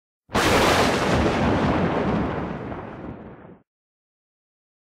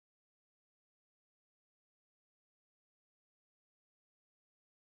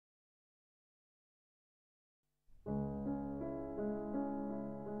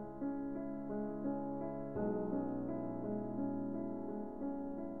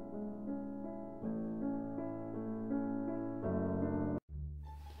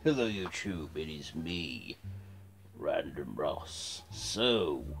Hello YouTube, it is me, Random Ross.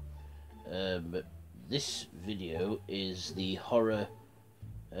 So, this video is the horror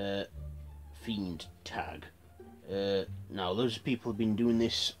FIEND tag. Now, loads of people have been doing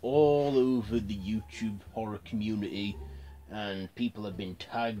this all over the YouTube horror community, and people have been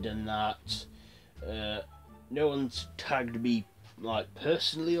tagged in that. No one's tagged me, like,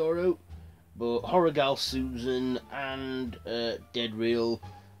 personally or out, but Horror Gal Susan and Dead Real,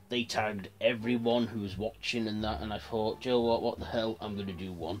 they tagged everyone who was watching and that, and I thought, Joe, what the hell, I'm going to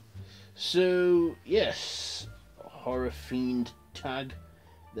do one. So, yes, Horror FIEND tag.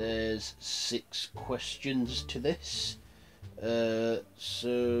 There's 6 questions to this.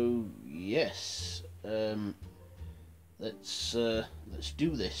 So, yes, let's do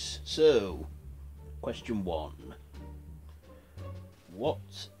this. So, question 1.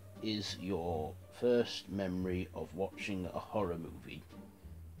 What is your first memory of watching a horror movie?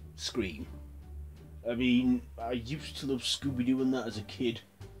 Scream. I mean, I used to love Scooby-Doo and that as a kid,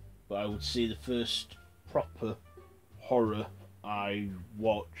 but I would say the first proper horror I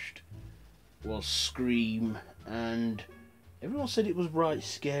watched was Scream, and everyone said it was right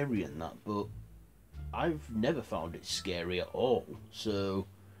scary and that, but I've never found it scary at all. So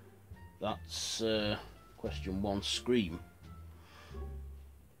that's question 1, Scream.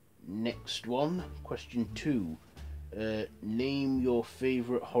 Next one, question 2. Name your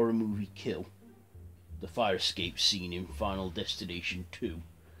favourite horror movie kill. The fire escape scene in Final Destination 2.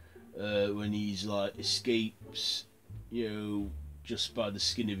 When he's like escapes, you know, just by the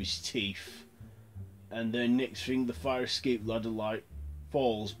skin of his teeth. And then next thing, the fire escape ladder like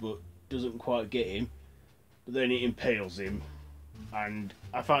falls but doesn't quite get him. But then it impales him. And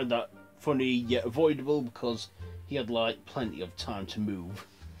I find that funny yet avoidable because he had like plenty of time to move,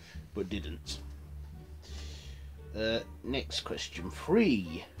 but didn't. Next question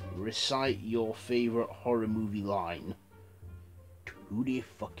 3. Recite your favourite horror movie line. Tutti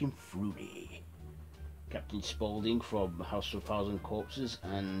fucking fruity. Captain Spaulding from House of a Thousand Corpses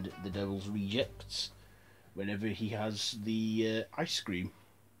and The Devil's Rejects. Whenever he has the ice cream,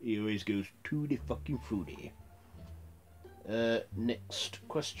 he always goes tutti fucking fruity. Next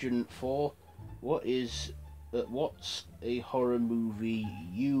question 4. What's a horror movie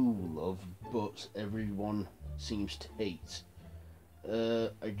you love but everyone seems to hate?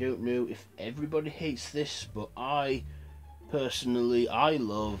 I don't know if everybody hates this, but I personally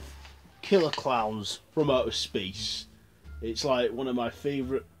love Killer Clowns from Outer Space. It's like one of my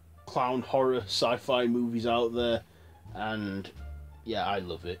favourite clown horror sci-fi movies out there, and yeah, I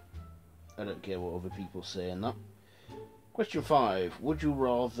love it. I don't care what other people say in that. Question 5. Would you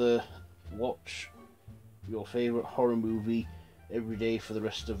rather watch your favourite horror movie every day for the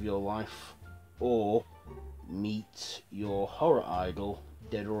rest of your life, or meet your horror idol,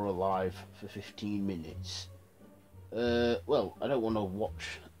 dead or alive, for 15 minutes? Well, I don't want to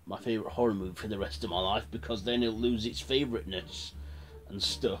watch my favourite horror movie for the rest of my life, because then it'll lose its favouriteness and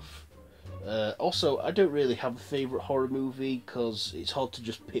stuff. Also, I don't really have a favourite horror movie, because it's hard to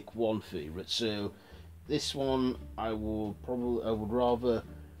just pick one favourite, so this one I would rather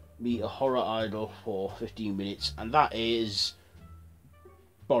meet a horror idol for 15 minutes, and that is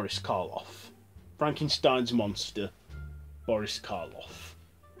Boris Karloff. Frankenstein's monster, Boris Karloff.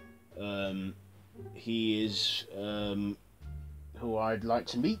 He is who I'd like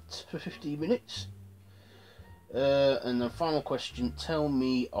to meet for 15 minutes. And the final question, tell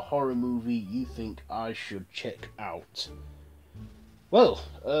me a horror movie you think I should check out. Well,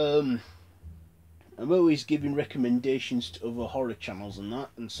 I'm always giving recommendations to other horror channels and that,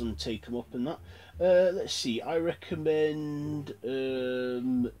 and some take them up and that. Let's see, I recommend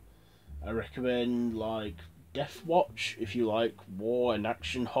like Death Watch if you like war and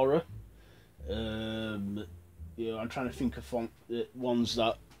action horror. You know, I'm trying to think of ones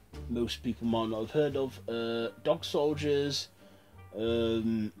that most people might not have heard of. Dog Soldiers,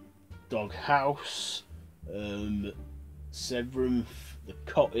 Dog House, Severum, The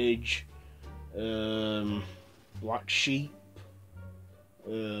Cottage, Black Sheep.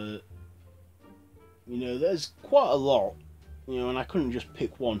 You know, there's quite a lot, you know, and I couldn't just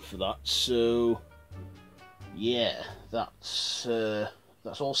pick one for that. So yeah, that's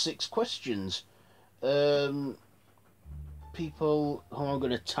all 6 questions. People who I'm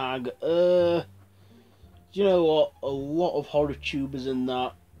going to tag, you know what, a lot of horror tubers and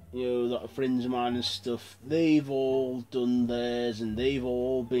that, you know, that are friends of mine and stuff, they've all done theirs and they've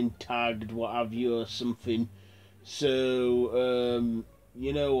all been tagged, what have you, or something. So,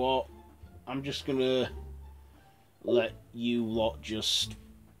 you know what, I'm just going to let you lot just,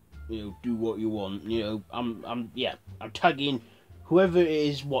 you know, do what you want. You know, I'm tagging whoever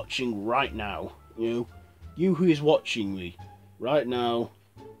is watching right now, you who is watching me right now,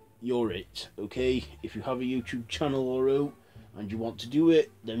 you're it, okay? If you have a YouTube channel or and you want to do it,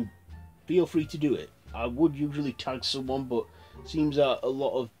 then feel free to do it. I would usually tag someone, but it seems that a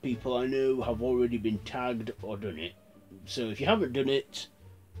lot of people I know have already been tagged or done it. So if you haven't done it,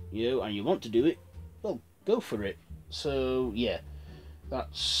 and you want to do it, well, go for it. So yeah,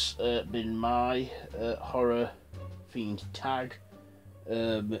 that's been my horror fiend tag.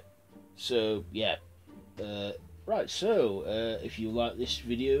 So yeah, right. So if you like this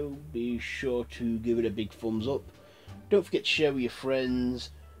video, be sure to give it a big thumbs up. Don't forget to share with your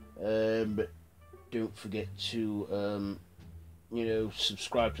friends. Don't forget to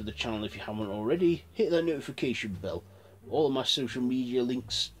subscribe to the channel if you haven't already. Hit that notification bell. All of my social media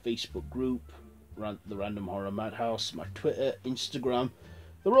links, Facebook group, the Random Horror Madhouse, my Twitter, Instagram,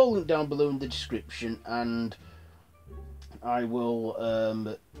 they're all linked down below in the description, and I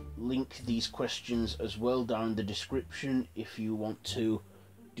will link these questions as well down in the description if you want to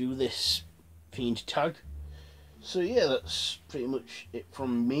do this fiend tag. So yeah, that's pretty much it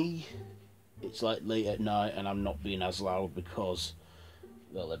from me. It's like late at night and I'm not being as loud because,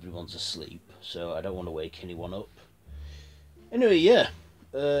 well, everyone's asleep, so I don't want to wake anyone up. Anyway, yeah,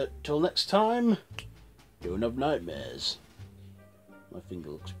 till next time, don't have nightmares. My finger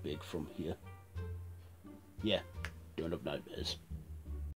looks big from here. Yeah, don't have nightmares.